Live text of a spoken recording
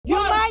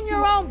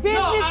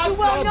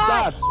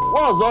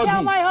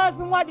Tell my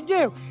husband what to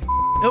do.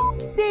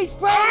 Nope. These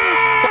friends.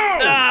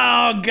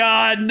 Oh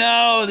God,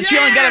 no!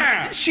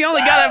 Yeah! She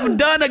only got it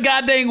done a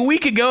goddamn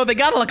week ago. They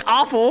gotta look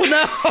awful.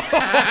 No.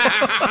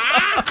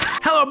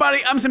 Hello,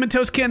 everybody. I'm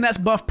CinnamonToastKen. That's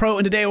Buff Pro,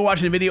 and today we're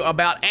watching a video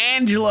about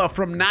Angela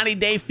from 90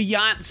 Day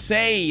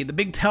Fiance, the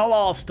big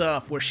tell-all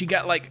stuff where she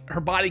got like her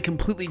body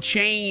completely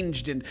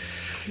changed, and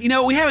you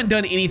know we haven't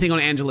done anything on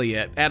Angela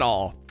yet at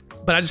all.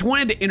 But I just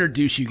wanted to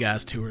introduce you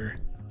guys to her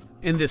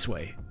in this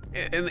way.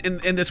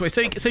 In this way,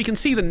 so you can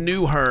see the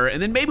new her, and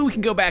then maybe we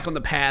can go back on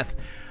the path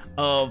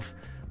of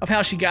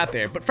how she got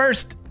there. But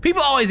first,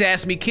 people always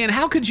ask me, Ken,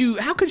 how could you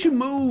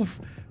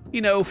move, you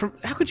know,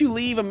 how could you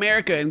leave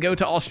America and go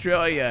to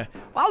Australia?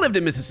 Well, I lived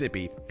in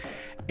Mississippi,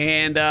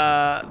 and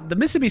the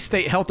Mississippi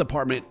State Health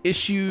Department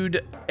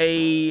issued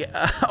a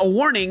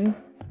warning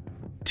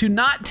to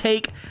not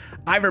take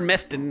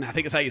ivermectin, I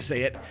think is how you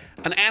say it,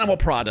 an animal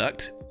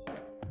product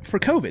for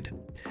COVID.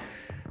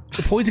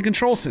 The Poison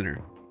Control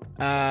Center.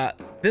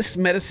 This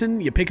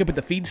medicine you pick up at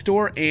the feed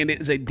store, and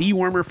it is a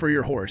dewormer for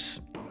your horse.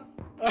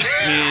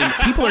 And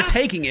people are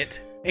taking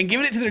it and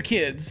giving it to their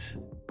kids.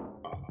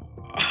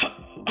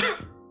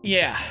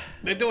 Yeah.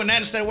 They're doing that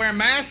instead of wearing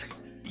masks?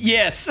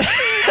 Yes.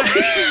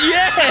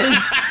 Yes.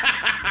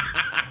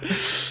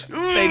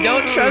 They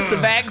don't trust the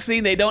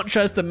vaccine. They don't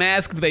trust the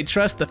mask, but they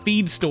trust the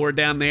feed store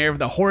down there for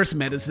the horse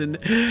medicine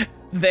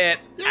that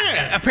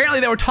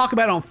apparently they were talking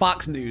about on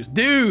Fox News.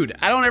 Dude,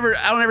 I don't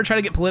ever try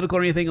to get political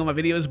or anything on my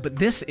videos, but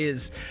this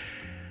is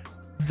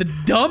the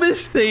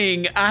dumbest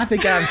thing I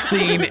think I've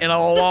seen in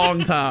a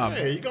long time.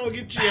 Hey, you go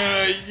get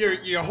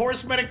your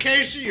horse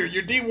medication,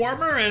 your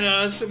dewormer,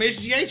 and some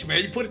HGH,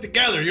 man. You put it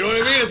together. You know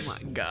what I mean? Oh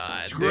my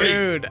God,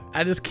 dude!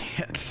 I just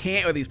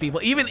can't with these people.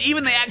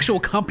 Even the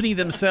actual company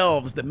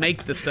themselves that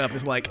make the stuff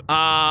is like,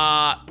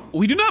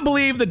 we do not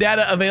believe the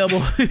data available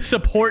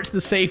supports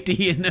the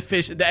safety and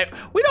efficient.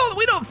 We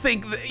don't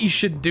think that you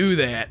should do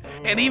that.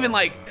 And even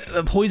like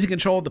the poison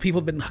control, the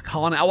people have been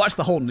calling. I watched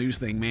the whole news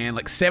thing, man.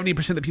 Like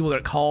 70% of the people that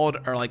are called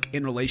are like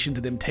in relation to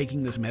them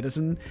taking this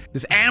medicine,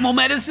 this animal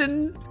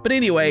medicine. But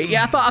anyway,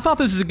 yeah, I thought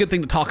this is a good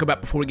thing to talk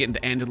about before we get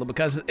into Angela,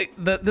 because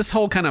this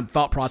whole kind of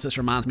thought process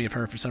reminds me of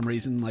her for some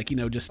reason. Like, you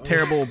know, just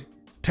terrible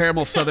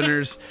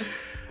Southerners.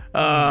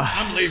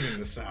 I'm leaving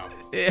the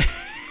South.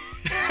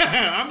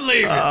 I'm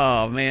leaving.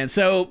 Oh man.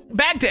 So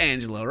back to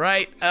Angela,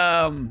 right?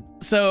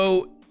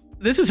 So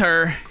this is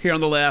her here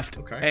on the left,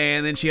 okay,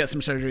 and then she got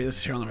some surgery. This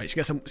is her on the right. She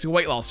got some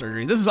weight loss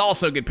surgery. This is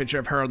also a good picture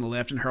of her on the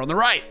left and her on the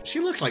right. She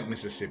looks like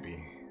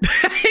Mississippi.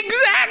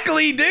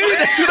 Exactly, dude.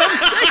 That's what I'm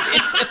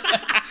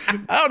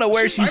saying. I don't know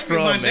where she's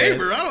from, my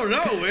neighbor. I don't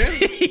know, man.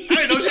 I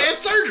didn't know she had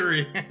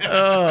surgery.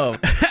 Oh,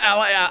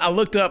 I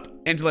looked up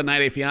Angela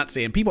 90 Day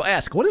Fiance, and people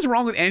ask, what is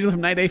wrong with Angela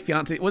from 90 Day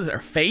Fiance? What is it, her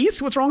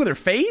face? What's wrong with her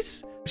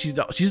face? She's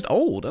just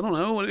old. I don't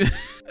know. We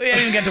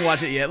haven't even got to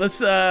watch it yet.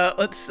 Let's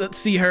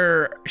see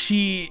her.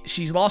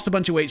 She's lost a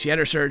bunch of weight. She had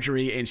her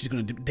surgery, and she's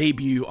going to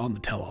debut on the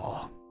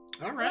tell-all.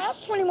 All right. I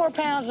lost 20 more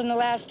pounds in the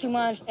last 2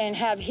 months and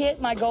have hit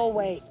my goal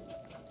weight.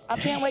 I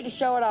can't wait to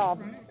show it off.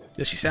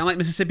 Does she sound like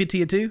Mississippi to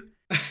you too?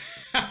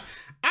 I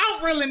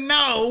don't really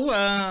know,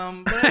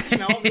 but you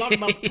know, I've lost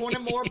about 20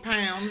 more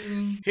pounds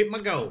and hit my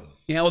goal.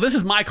 Yeah, well, this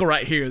is Michael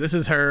right here. This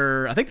is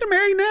her. I think they're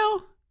married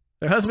now.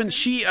 Their husband.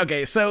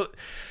 Okay. So,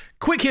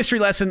 quick history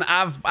lesson.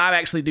 I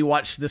actually do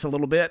watch this a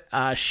little bit.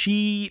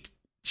 She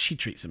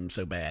treats him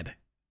so bad.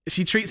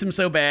 She treats him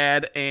so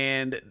bad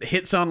and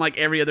hits on like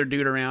every other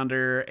dude around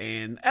her.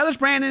 And there's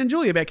Brandon and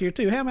Julia back here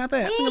too. How about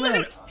that? Look at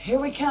that. Here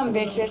we come,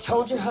 bitches.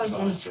 Hold your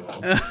husbands.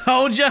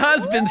 Hold your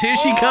husbands. Here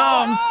she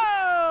comes.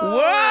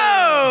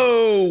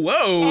 Whoa.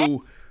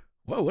 Whoa.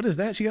 Whoa, what is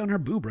that? She got on her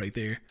boob right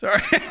there.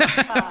 Sorry.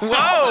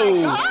 Whoa.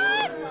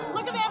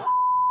 Look at that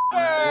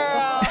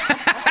girl.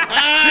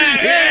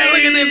 Yeah,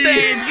 look at them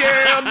things,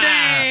 girl.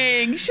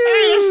 Dang. Shoot.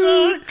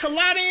 Hey, that's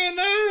Kalani in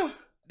there.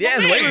 Yeah,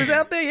 the Wailers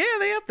out there. Yeah,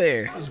 they up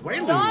there.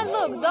 Don,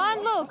 look.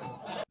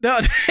 No,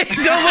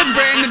 don't look,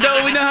 Brandon.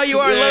 Don't. We know how you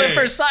are. Love at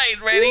first sight,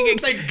 Brandon. Ooh,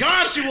 thank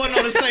God she wasn't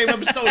on the same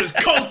episode as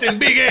Colt and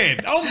Big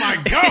Ed. Oh my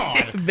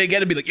God. Big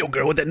Ed would be like, yo,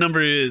 girl, what that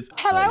number is.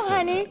 Hello,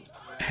 honey.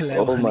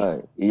 Hello, honey. My.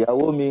 Yeah,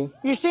 me.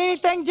 You see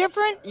anything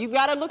different? You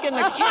gotta look in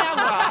the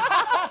camera.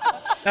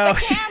 Oh,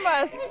 the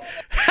cameras.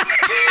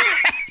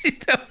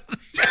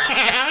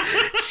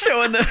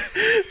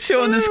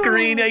 showing the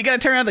screen. Yeah, you gotta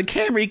turn on the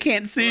camera. You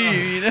can't see you.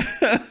 You know?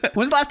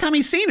 When's the last time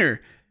you seen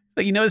her?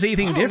 Like, you notice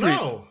anything different?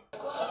 Know.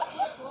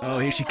 Oh,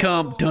 here she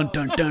comes. Dun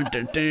dun dun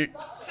dun dun.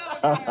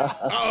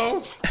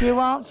 Uh-oh. Do you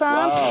want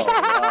some? Wow.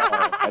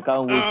 I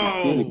can't wait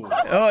to see it.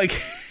 Oh,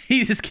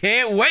 he just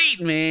can't wait,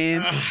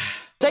 man.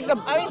 Take a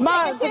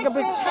smile. Take a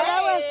picture.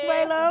 Hello,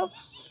 Asuelo.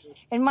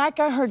 And Mike,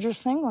 I heard you're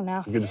single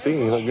now. Good to see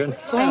you. You look good.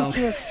 Thank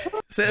you.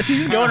 So she's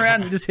just going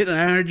around and just hitting.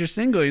 I heard you're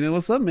single. You know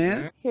what's up,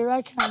 man? Here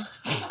I come.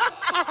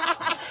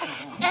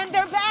 And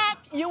they're back.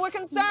 You were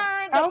concerned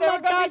that oh they my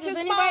were going God! to be Does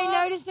too anybody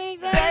small. notice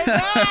anything? They're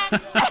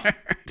back.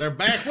 They're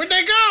back. Where'd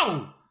they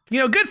go? You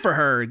know, good for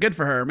her. Good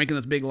for her making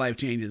those big life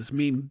changes. I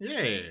mean,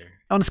 yeah.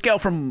 On a scale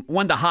from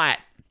 1 to hot,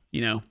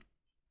 you know,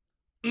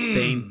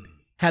 Dane,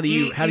 how do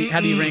you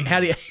rank?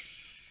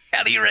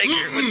 How do you rank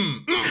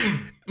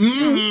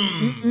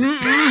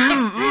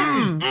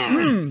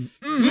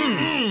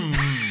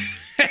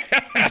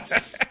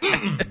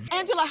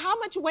Angela, how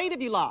much weight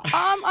have you lost?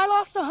 I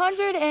lost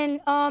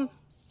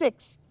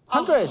 106.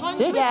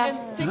 106? Yeah.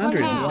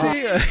 100.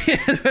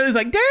 It's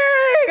like, dang,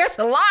 that's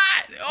a lot.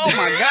 Oh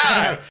my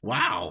God.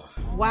 Wow.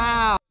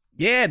 Wow.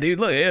 Yeah, dude,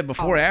 look, yeah,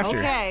 before, after.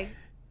 Okay.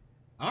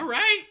 All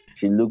right.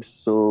 She looks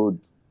so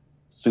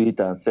sweet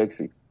and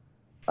sexy.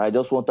 I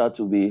just want her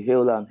to be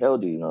healthy and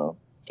healthy, you know.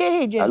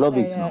 Did he just I love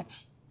say it. that?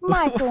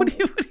 Michael. What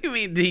do you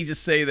mean? Did he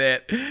just say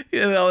that?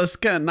 You know, all this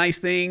kind of nice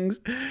things.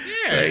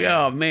 Yeah. Like,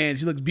 oh man,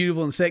 she looks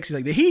beautiful and sexy.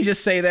 Like, did he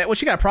just say that? Well,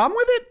 she got a problem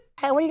with it?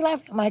 Hey, what are you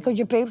laughing at, Michael?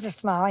 Your boobs are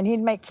small. And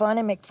he'd make fun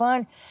and make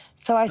fun.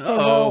 So I said,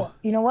 Uh-oh. well,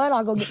 you know what?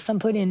 I'll go get some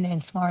put in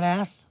then, smart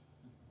ass.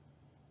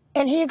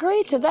 And he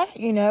agreed to that,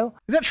 you know.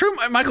 Is that true?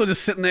 Michael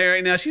just sitting there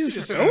right now. She's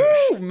just,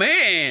 oh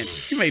man,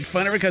 she made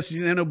fun of her because she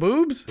didn't have no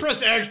boobs.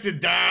 Press X to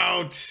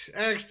doubt.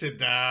 X to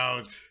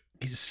doubt.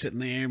 He's just sitting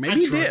there. I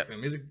Maybe he trust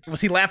did. him. Was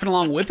he laughing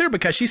along with her?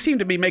 Because she seemed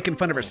to be making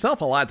fun of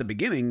herself a lot at the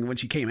beginning when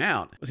she came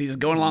out. Was he just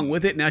going along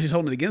with it? Now she's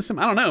holding it against him?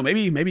 I don't know.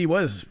 Maybe he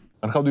was.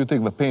 And how do you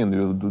take the pain? Do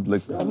you do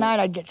like? At night,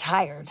 I'd get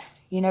tired.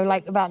 You know,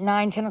 like about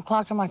 9, 10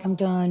 o'clock, I'm like, I'm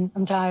done.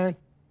 I'm tired.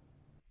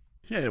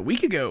 Yeah, a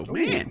week ago.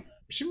 Man.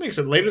 She makes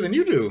it later than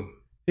you do.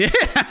 Yeah.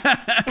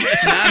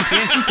 9,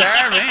 10, she's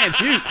tired, man.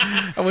 Shoot.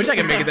 I wish I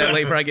could make it that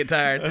late before I get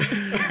tired.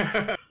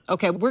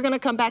 Okay, we're going to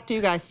come back to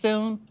you guys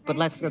soon, but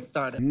let's get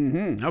started.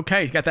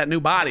 Okay, she's got that new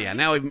body.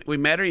 Now we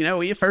met her. You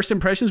know, first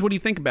impressions, what do you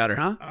think about her,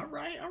 huh? All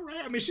right, all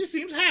right. I mean, she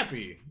seems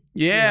happy.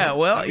 Yeah,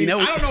 well, I mean,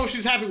 I don't know if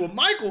she's happy with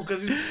Michael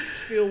because he's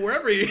still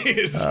wherever he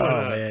is. Oh,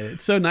 but, man.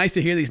 It's so nice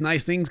to hear these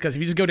nice things because if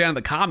you just go down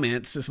the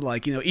comments, it's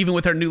like, you know, even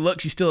with her new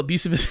look, she's still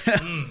abusive as hell.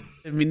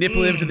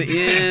 Manipulative to the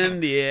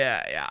end.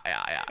 Yeah.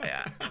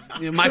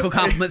 You know, Michael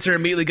compliments her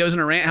immediately, goes in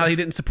a rant how he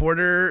didn't support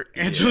her.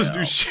 Angela's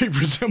new shape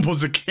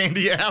resembles a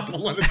candy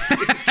apple on his face.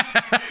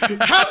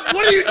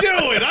 What are you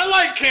doing? I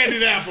like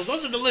candied apples.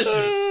 Those are delicious.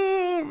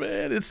 Oh,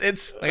 man.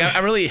 It's like, I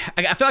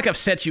feel like I've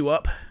set you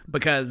up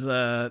because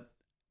I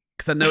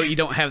know you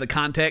don't have the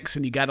context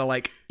and you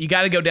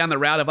gotta go down the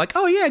route of like,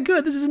 oh yeah,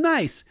 good, this is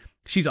nice.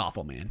 She's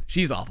awful, man.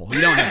 She's awful.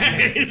 You don't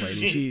have to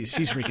this lady.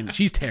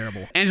 She's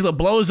terrible. Angela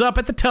blows up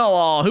at the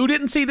tell-all. Who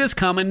didn't see this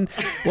coming?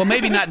 Well,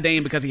 maybe not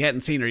Dane because he hadn't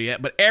seen her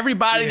yet, but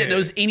everybody that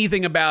knows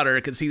anything about her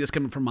could see this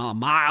coming from a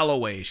mile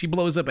away. She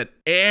blows up at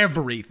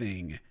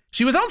everything.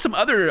 She was on some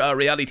other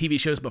reality TV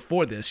shows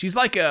before this. She's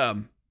like,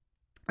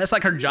 that's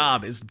like her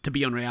job is to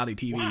be on reality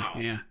TV. Wow.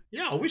 Yeah.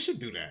 Yeah, we should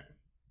do that.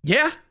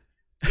 Yeah?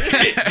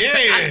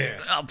 Yeah.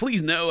 Oh,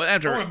 please no.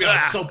 After I want to be on a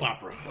soap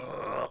opera.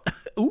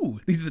 Ooh,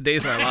 these are the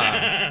days of our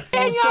lives.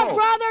 Didn't your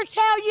brother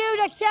tell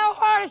you to tell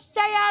her to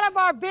stay out of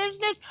our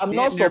business? I'm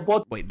not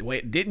supporting.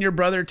 Wait. Didn't your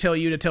brother tell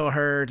you to tell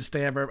her to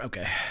stay out of her?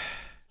 Okay.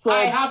 So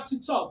I have to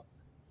talk.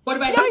 But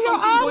if I No, see you're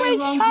something always going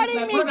wrong with cutting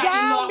my me brother-in-law,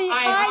 down I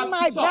behind have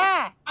my to talk.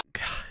 back.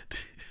 God.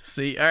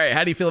 See, all right.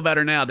 How do you feel about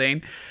her now,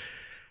 Dane?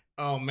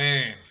 Oh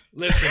man,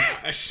 listen,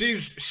 she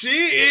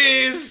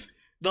is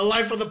the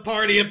life of the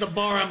party at the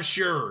bar. I'm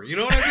sure. You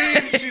know what I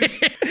mean?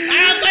 She's.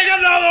 I'll take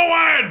another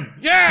one.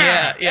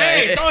 Yeah.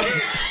 Hey,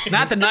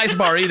 Not the nice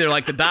bar either,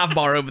 like the dive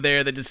bar over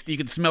there that just you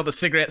can smell the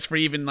cigarettes for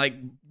even like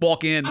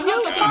walk in. I'm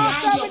You not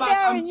talk talking over about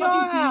there I'm in your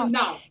talking to house. you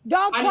now.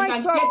 Don't And you point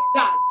can your get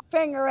that.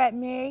 finger at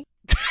me.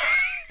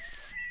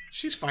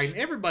 She's fighting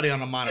everybody on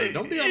the monitor.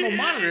 Don't be on the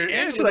monitor.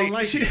 Yeah, it's Angela don't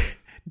like you.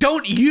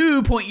 Don't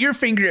you point your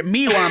finger at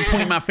me while I'm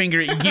pointing my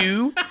finger at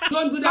you.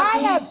 Don't do that I to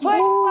me have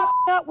too.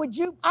 put up with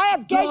you. I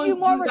have gave Don't you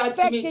more do that to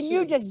respect me than too.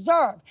 you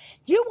deserve.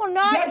 You will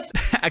not Yes,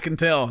 I can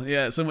tell.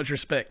 Yeah, so much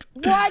respect.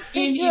 what to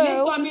in do.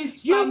 this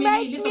family's You family,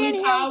 make this me and family's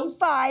him house,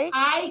 fight.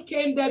 I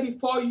came there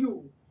before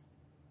you.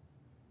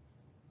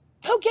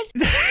 Who gets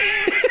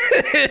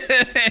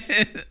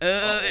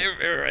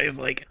Everybody's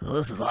like, oh,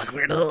 this is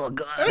awkward. Oh,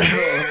 God.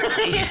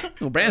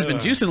 Well, Brandon's been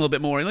juicing a little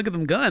bit more. And look at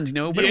them guns, you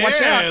know. Better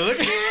watch out. Look.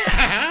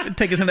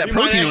 Taking some of that You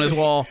might protein on his actually-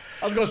 wall.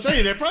 I was gonna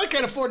say they probably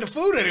can't afford the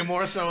food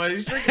anymore, so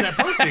he's drinking that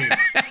protein.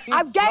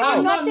 I've gave I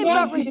him want nothing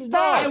but good things.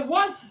 I respect.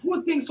 want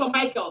good things for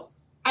Michael.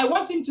 I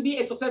want him to be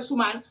a successful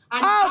man and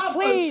Oh, have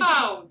please. a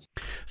child.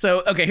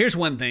 So, okay, here's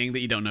one thing that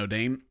you don't know,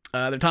 Dane.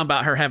 They're talking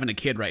about her having a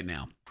kid right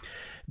now.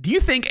 Do you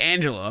think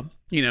Angela,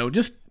 you know,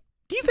 do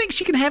you think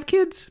she can have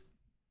kids?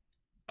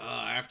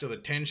 After the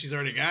 10 she's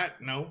already got,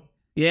 no.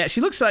 Yeah, she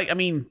looks like, I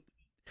mean,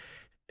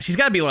 she's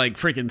got to be like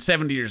freaking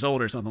 70 years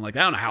old or something like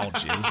that. I don't know how old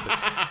she is.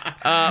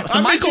 But, so I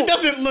mean, Michael, she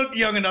doesn't look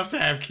young enough to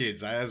have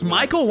kids.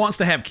 Michael wants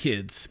to have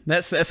kids.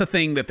 That's a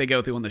thing that they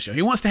go through on the show.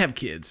 He wants to have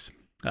kids.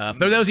 For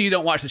those of you who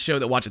don't watch the show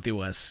that watch it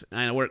through us,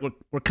 I know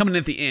we're coming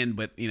at the end,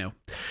 but you know,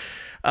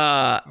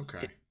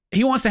 Okay.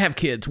 he wants to have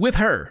kids with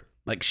her.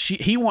 Like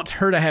he wants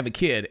her to have a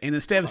kid, and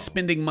instead of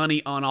spending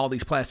money on all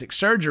these plastic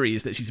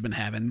surgeries that she's been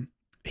having,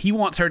 he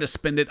wants her to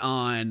spend it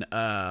on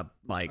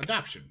like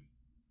Adoption.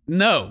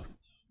 no.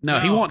 No.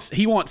 He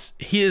wants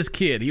his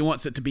kid. He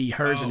wants it to be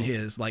hers and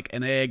his, like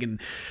an egg, and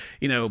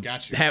you know,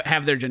 Gotcha.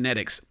 have their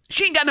genetics.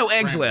 She ain't got no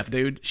eggs left,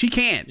 dude. She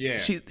can't. Yeah.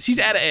 She's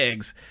out of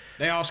eggs.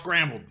 They all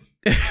scrambled.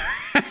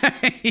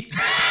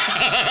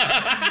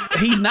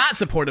 He's not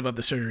supportive of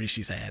the surgery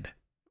she's had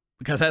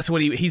because that's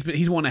what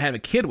he's wanting to have a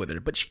kid with her,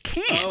 but she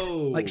can't.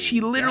 Oh, like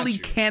she literally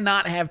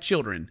cannot have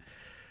children.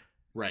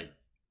 Right.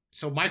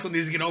 So Michael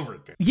needs to get over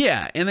it then.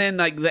 Yeah, and then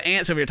like the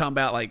aunts over here talking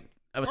about like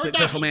a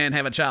successful man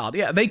have a child.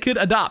 Yeah, they could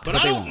adopt. But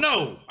I don't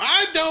know.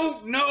 I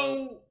don't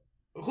know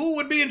who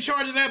would be in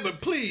charge of that,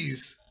 but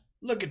please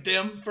look at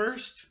them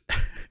first.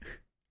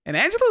 And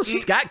Angela,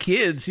 she's got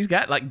kids. She's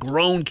got like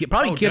grown kids,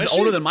 probably kids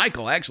older than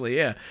Michael, actually.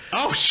 Yeah.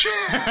 Oh shit!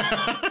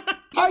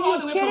 Are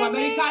you kidding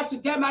me? America to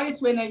get married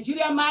to a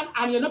Nigerian man,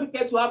 and you're not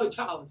prepared to have a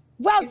child.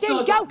 Well,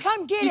 then go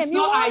come get him. It's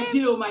not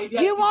ideal, my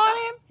dear. You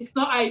want him? It's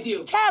not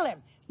ideal. Tell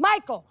him,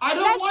 Michael. I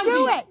don't let's want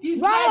do him. it.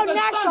 He's Right like on a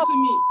national son to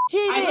me.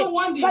 TV. I don't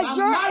want him. Because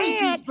your married to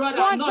his aunt brother,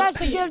 wants not us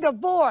to him. get a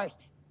divorce.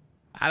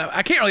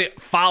 I can't really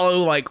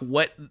follow like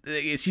what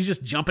she's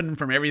just jumping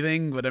from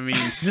everything, but I mean,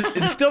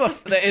 it's still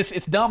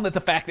it's dumb that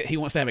the fact that he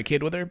wants to have a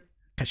kid with her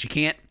because she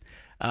can't.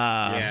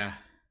 Yeah.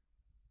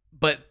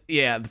 But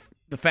yeah,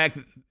 the fact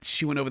that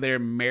she went over there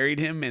and married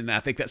him, and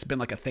I think that's been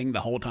like a thing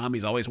the whole time.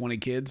 He's always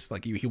wanted kids.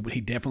 Like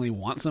he definitely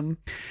wants them.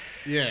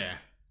 Yeah.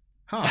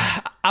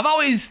 Huh. I've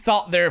always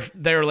thought their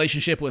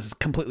relationship was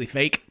completely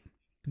fake,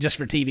 just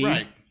for TV.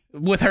 Right.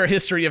 With her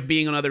history of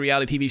being on other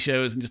reality TV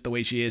shows and just the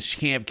way she is, she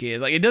can't have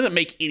kids. Like, it doesn't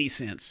make any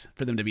sense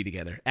for them to be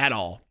together at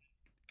all.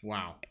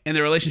 Wow. And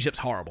their relationship's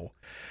horrible.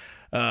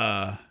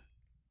 And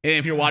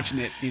if you're watching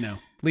it,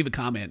 leave a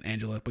comment,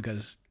 Angela,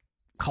 because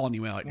calling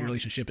you out, your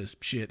relationship is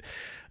shit.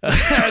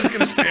 I was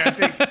gonna say,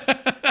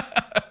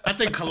 I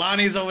think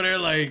Kalani's over there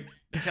like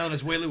telling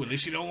us, Wayloo, at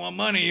least you don't want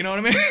money. You know what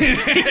I mean?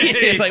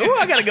 It's like,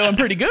 I got it going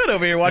pretty good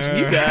over here watching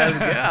you guys.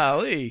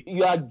 Golly.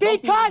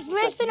 Because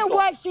listen to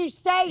what she's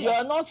saying.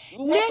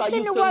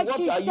 Listen to what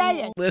she's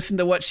saying. Listen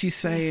to what she's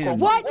saying.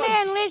 What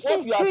man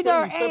listens to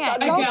their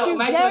aunt? Don't you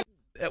dare.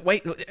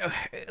 Wait,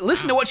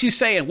 listen to what she's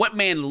saying. What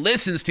man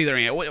listens to their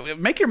aunt?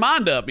 Make your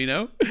mind up,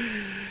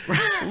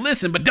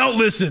 Listen, but don't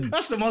listen.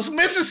 That's the most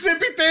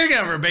Mississippi thing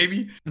ever,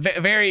 baby.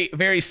 Very,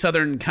 very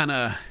southern kind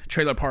of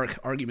trailer park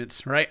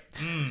arguments, right?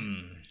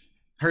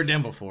 Heard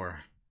them before.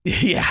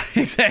 Yeah,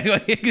 exactly.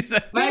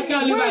 Where's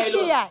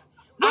she at?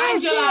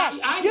 Where's she at?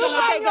 You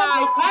mind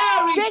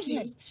your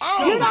business.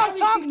 You don't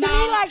talk to me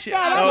like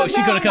that.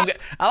 She's gonna come.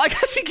 I like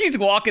how she keeps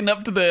walking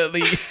up to the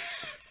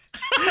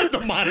the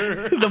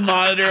monitor. The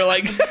monitor,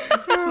 like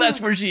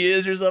that's where she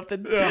is or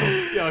something.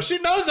 Yo, she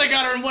knows they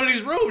got her in one of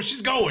these rooms.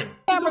 She's going.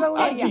 Where's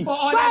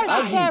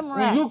the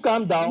camera? Will you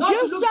calm down?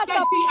 You shut the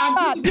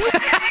up.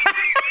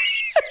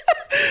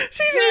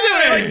 She's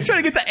like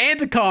trying to get the aunt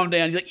to calm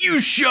down. She's like, "You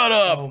shut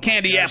up." Oh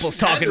Candy Apple's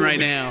talking right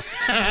now.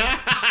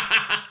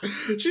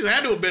 She's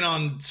had to have been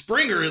on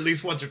Springer at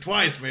least once or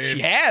twice, man.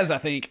 She has, I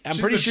think. I'm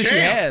She's pretty the sure champ.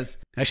 she has.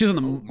 She was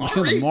on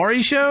the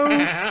Maury show.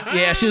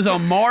 Yeah, she was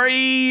on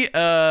Maury.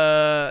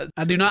 I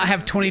do not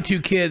have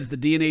 22 kids. The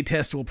DNA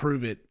test will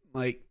prove it.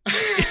 Like,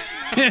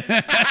 oh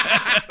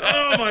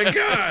my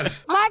God,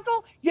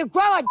 Michael, you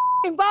grow a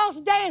balls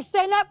today and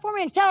stand up for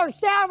me and tell her to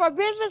stay out of our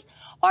business,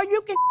 or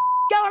you can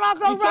go and I'll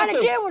go right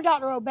again with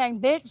Dr.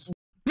 Obang, bitch.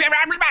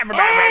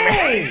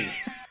 Oh!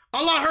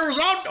 All I heard was,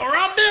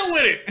 I'll deal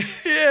with it.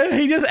 Yeah,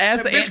 he just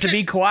asked the aunt to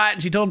be quiet,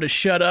 and she told him to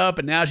shut up,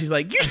 and now she's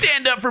like, "You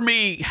stand up for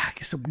me."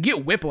 So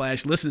get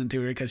whiplash listening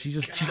to her because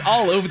she's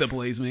all over the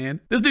place, man.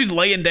 This dude's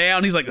laying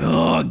down. He's like,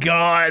 "Oh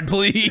God,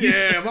 please."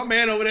 Yeah, my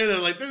man over there, they're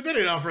like, they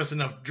didn't offer us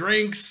enough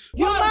drinks.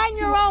 You mind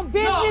your own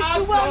business.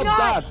 You will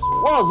not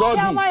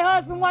tell my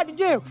husband what to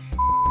do.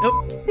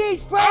 Nope.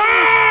 These friends.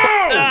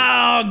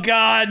 Oh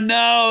God,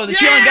 no!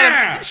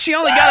 Yeah! She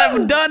only got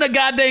it done a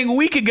goddamn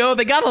week ago.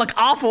 They gotta look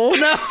awful.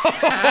 No.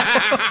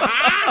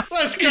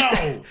 Let's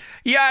go.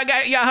 Yeah, I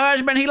got your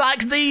husband. He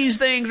likes these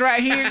things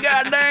right here.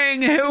 God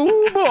dang.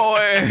 Oh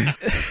boy.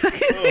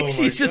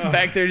 She's just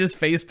back there, just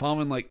face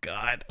palming like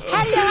God.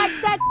 How do you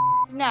like that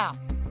now?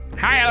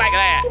 How you like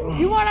that?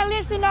 You want to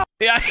listen to?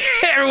 Yeah,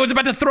 everyone's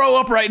about to throw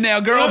up right now,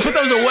 girl. Put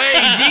those away,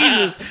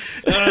 Jesus.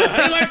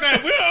 How you like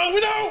that?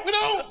 We don't.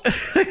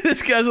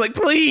 This guy's like,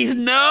 please,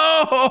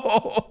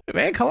 no.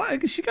 Man,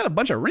 she got a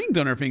bunch of rings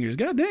on her fingers.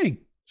 God dang.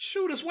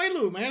 Shoot, it's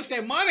Wayloo, man. It's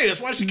that money.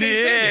 That's why she can't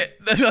send it.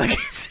 That's what I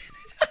can't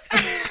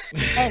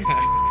send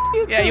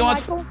it. Yeah, you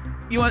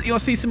want to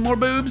see some more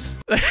boobs?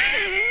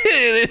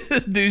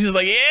 This dude's just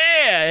like,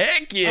 yeah,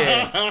 heck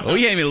yeah.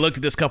 We haven't even looked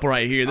at this couple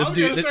right here. This I was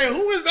gonna say,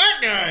 who is that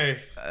guy?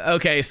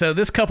 Okay, so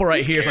this couple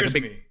right here is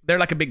like they're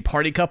like a big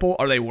party couple,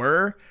 or they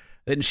were.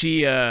 Then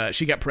she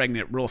got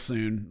pregnant real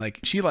soon. Like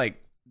she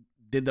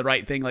did the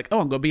right thing, like, oh,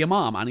 I'm gonna be a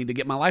mom. I need to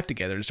get my life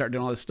together and start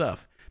doing all this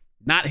stuff.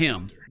 Not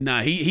him.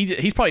 No,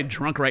 he's probably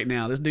drunk right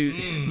now. This dude,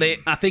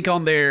 I think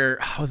on their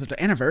was it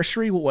their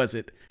anniversary? What was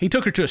it? He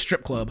took her to a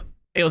strip club.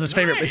 It was his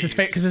favorite. It's his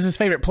because it's his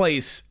favorite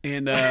place,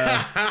 and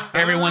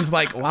everyone's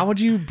like, "Why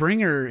would you bring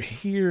her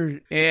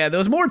here?" Yeah, there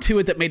was more to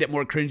it that made it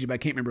more cringy, but I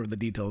can't remember the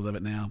details of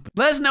it now. But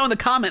let us know in the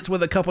comments what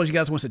the couples you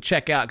guys want to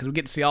check out, because we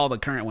get to see all the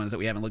current ones that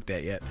we haven't looked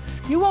at yet.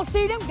 You won't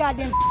see them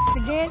goddamn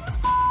again.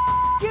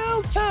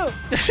 you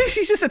too.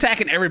 She's just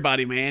attacking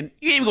everybody, man.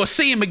 You ain't even gonna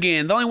see him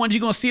again. The only ones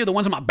you're gonna see are the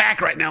ones on my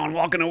back right now and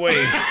walking away.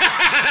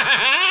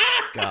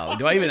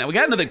 God, we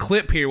got another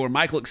clip here where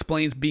Michael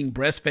explains being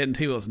breastfed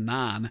until he was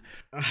 9.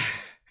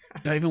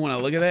 Do I even want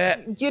to look at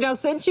that? You know,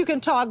 since you can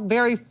talk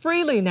very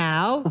freely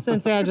now,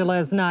 since Angela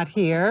is not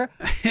here.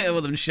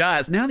 With them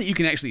shots, now that you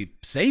can actually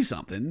say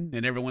something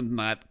and everyone's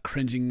not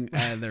cringing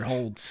at their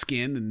whole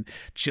skin and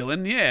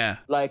chilling, yeah.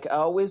 Like, I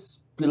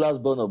always the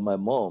last born of my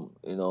mom,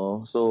 you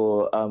know,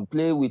 so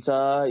play with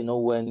her, you know,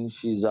 when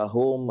she's at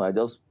home, I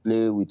just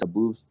play with her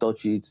boobs,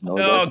 touch it, you know.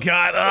 Oh,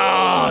 God.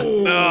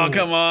 Oh,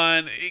 come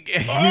on.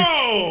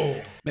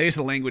 Oh! Maybe it's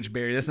the language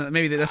barrier.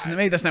 Maybe that's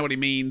not what he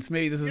means.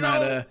 Maybe this is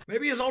not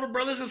maybe his older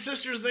brothers and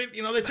sisters, they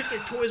took their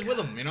toys with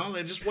them, you know,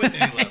 they just went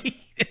and left.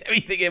 I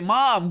mean, thinking,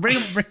 Mom, bring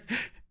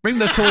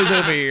those toys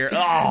over here.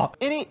 Oh.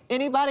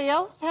 Anybody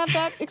else have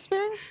that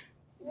experience?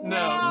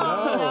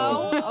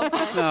 No.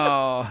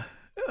 Okay.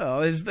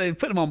 Oh, they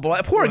put him on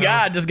blast. Poor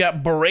guy just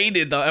got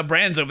berated.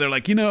 Brandon's over there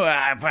like, you know,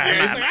 he's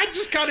like, I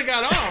just kind of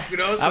got off, you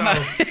know, so.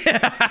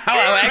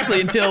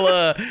 Actually,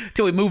 until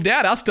we moved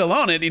out, I was still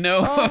on it, you know.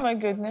 Oh, my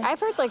goodness. I've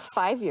heard like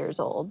 5 years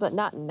old, but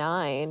not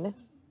 9.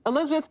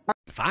 Elizabeth.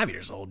 5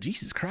 years old?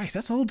 Jesus Christ,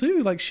 that's old too.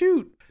 Like,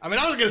 shoot. I mean,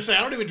 I was going to say,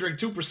 I don't even drink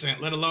 2%,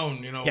 let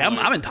alone, you know. Yeah,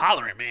 I'm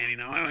intolerant, man, you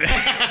know.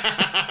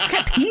 I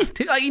got teeth,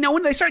 too. Like, you know,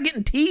 when they start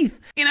getting teeth,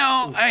 you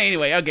know.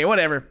 Anyway, okay,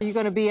 whatever. Are you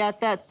going to be at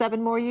that 7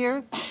 more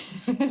years?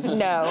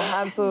 No,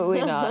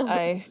 absolutely not.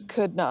 I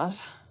could not.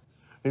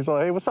 He's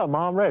like, hey, what's up,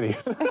 Mom? Ready?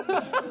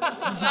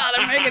 Oh,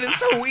 they're making it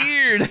so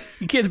weird.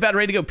 Your kid's about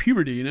ready to go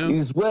puberty, you know.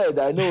 It's weird.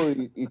 I know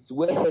it's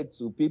weird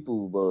to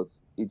people, but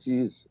it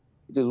is.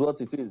 It is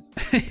what it is.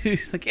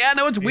 He's like, yeah, I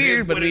know it's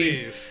weird, but it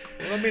is.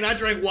 Well, I mean, I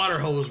drank water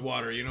hose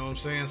water, you know what I'm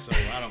saying? So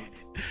I don't.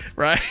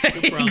 Right.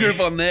 You grew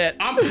up on that.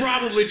 I'm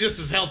probably just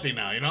as healthy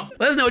now, you know?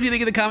 Let us know what you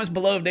think in the comments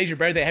below. If today's your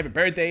birthday, happy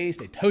birthday.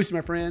 Stay toasty,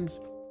 my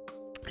friends.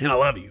 And I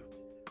love you.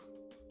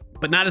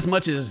 But not as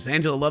much as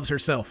Angela loves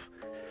herself.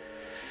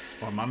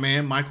 Well, my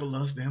man Michael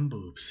loves them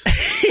boobs.